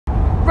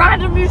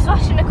Random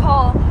newsflash in a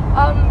car.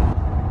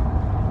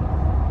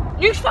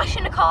 Newsflash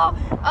in a car.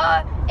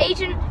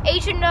 Agent.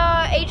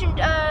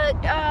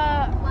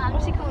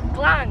 What's he called?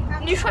 Blank.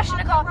 Newsflash in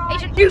a car.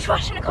 Agent.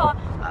 Newsflash in a car.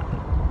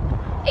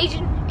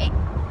 Agent.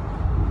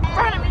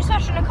 Random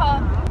newsflash in a car.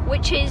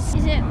 Which is.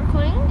 Is it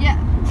recording? Yeah.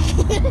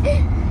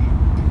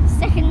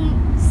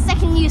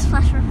 Second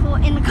newsflash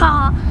report in the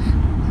car.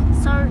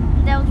 So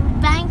there was a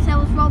bank that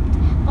was robbed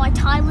by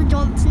Tyler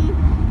Johnson,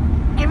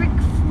 Eric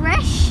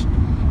Fresh,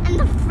 and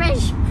the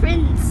Fresh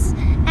Prince,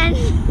 and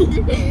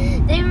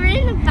they were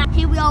in a bank.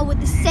 Here we are with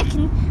the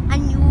second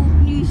annual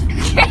news.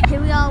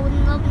 Here we are with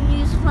another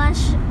news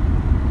flash.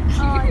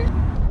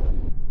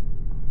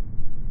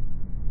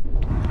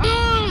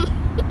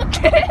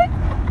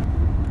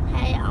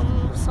 Hey,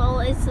 so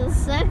it's the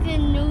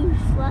second news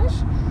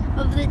flash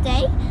of the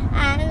day,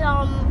 and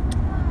I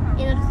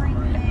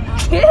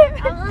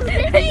was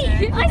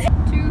busy.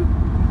 2,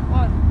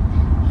 1.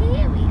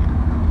 Here we are.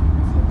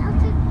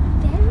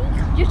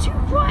 Very You're too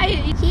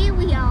quiet. Here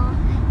we are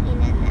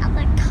in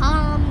another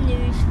calm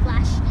news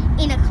flash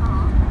in a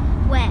car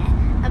where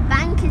a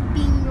bank is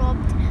being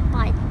robbed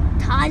by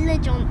Tyler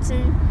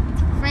Johnson,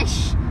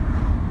 Fresh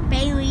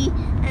Bailey,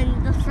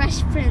 and the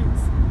Fresh Prince.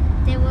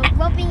 They were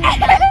robbing the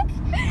bank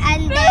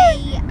and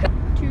they...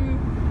 2,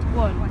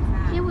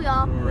 1. Here we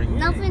are with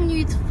another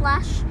news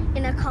flash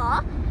in a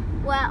car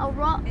where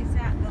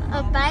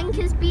a bank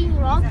is being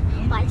robbed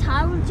by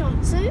Tyler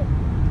Johnson,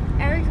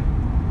 Eric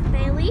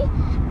Bailey,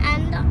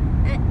 and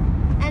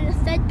a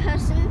third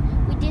person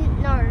we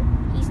didn't know.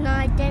 He's an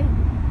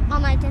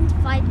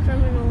unidentified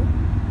criminal.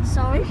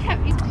 So,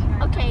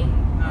 okay.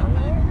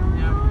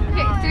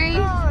 Okay, 3,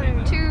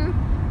 2,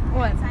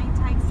 1.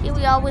 Here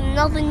we are with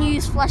another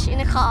news flash in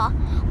a car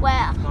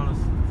where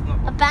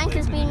a bank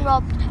is being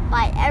robbed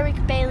by Eric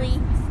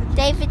Bailey,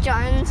 David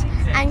Jones,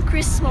 and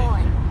Chris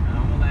Smalling.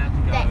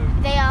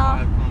 They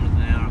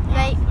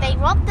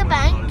robbed the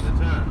bank,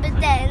 but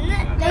then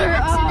they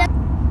accidentally.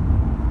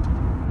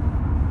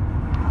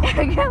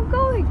 I'm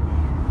going.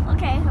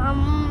 Okay.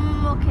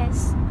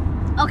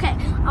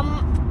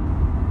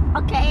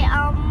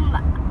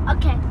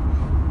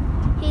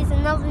 Here's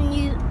another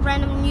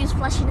random news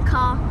flash in the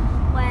car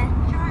where.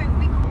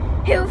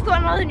 Here we've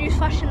got another news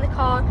flash in the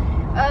car.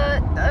 Who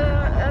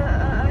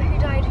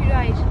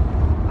died?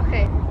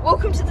 Okay.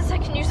 Welcome to the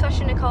second news flash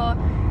in the car.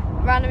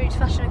 Random news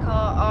flash in the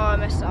car. Oh, I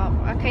messed it up.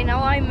 Okay,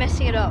 now I'm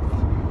messing it up.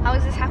 How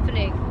is this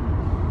happening?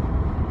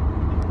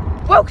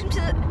 Welcome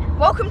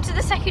to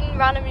the second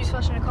random news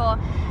flash in the car.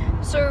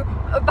 So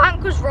a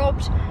bank was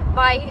robbed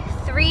by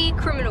 3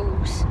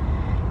 criminals.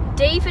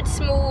 David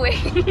Smalling.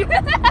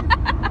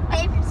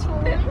 David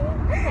Smalling,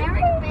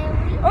 Eric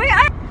Bailey. Oh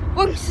yeah.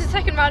 Welcome to the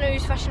second random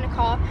news flash in the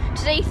car.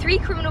 Today 3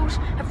 criminals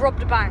have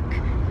robbed a bank.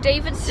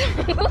 David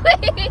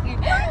Smalling.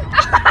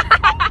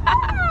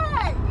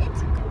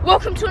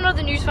 Welcome to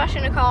another news flash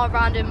in a car,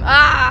 random.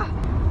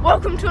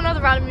 Welcome to another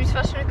random news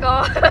flash in a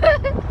car.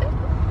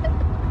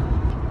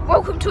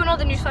 Welcome to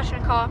another news flash in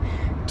a car.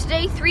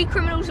 Today 3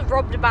 criminals have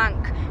robbed a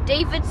bank.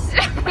 David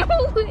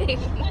Smalling.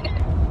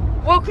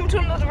 Welcome to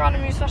another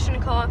random news flash in a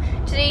car.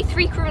 Today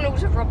 3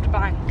 criminals have robbed a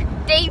bank.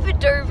 David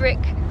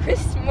Dobrik, Chris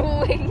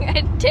Smalling,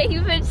 and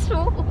David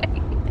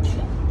Smalling.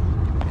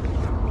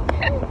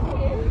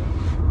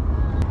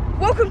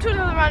 Welcome to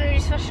another random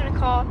news flash in a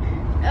car.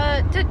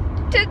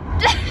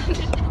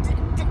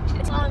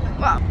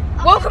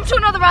 Welcome to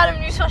another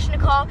random news flash in a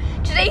car.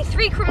 Today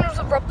 3 criminals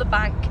have robbed the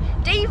bank.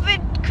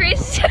 David,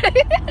 Chris.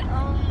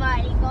 Oh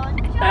my god.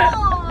 No.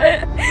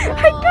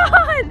 I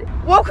can't.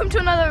 Welcome to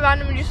another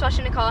random news flash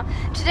in a car.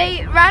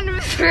 Today random.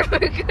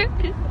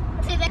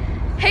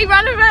 Hey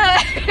random.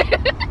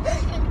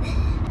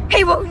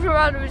 Hey, welcome to a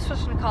random news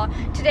flash in a car.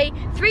 Today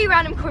 3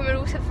 random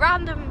criminals have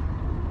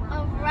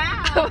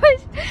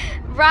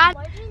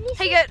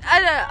Hey, good.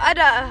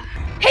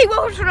 Hey,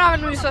 welcome to another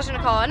news flash in a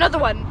car. Another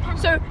one.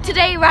 So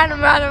today,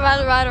 random.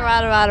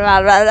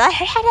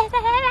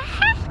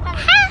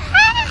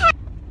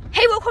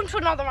 Hey, welcome to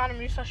another random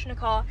news flash in a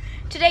car.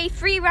 Today,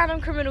 3 random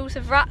criminals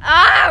have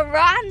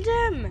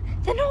random.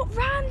 They're not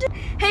random.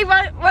 Hey,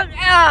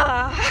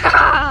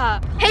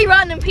 hey,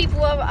 random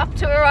people are up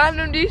to a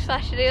random news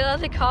flash in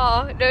another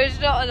car. No, it's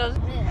not another.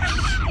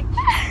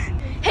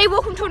 Hey,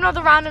 welcome to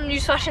another random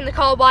news flash in the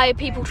car. Why are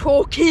people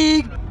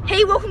talking?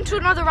 Hey, welcome to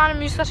another random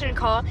news flash in the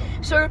car.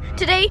 So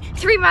today,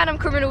 3 random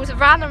criminals have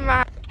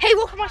Hey,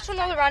 welcome back to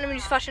another random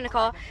news flash in the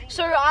car.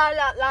 So Hi,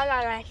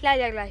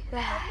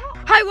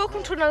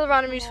 welcome to another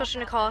random news flash in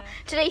the car.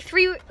 Today,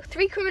 three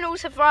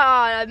criminals have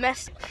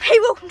messed. Hey,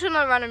 welcome to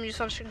another random news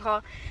flash in the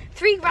car.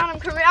 3 random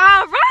criminals.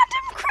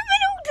 Random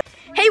criminals.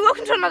 Hey,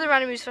 welcome to another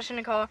random news flash in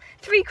the car.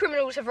 3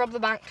 criminals have robbed the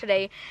bank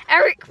today.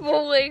 Eric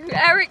Falling, and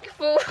Eric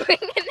Falling.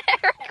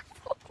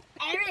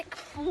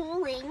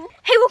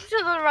 Hey, welcome to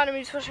another random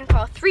news flash in the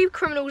car. 3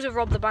 criminals have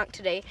robbed the bank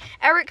today.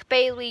 Eric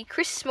Bailey,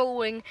 Chris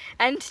Smalling,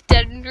 and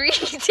Denry.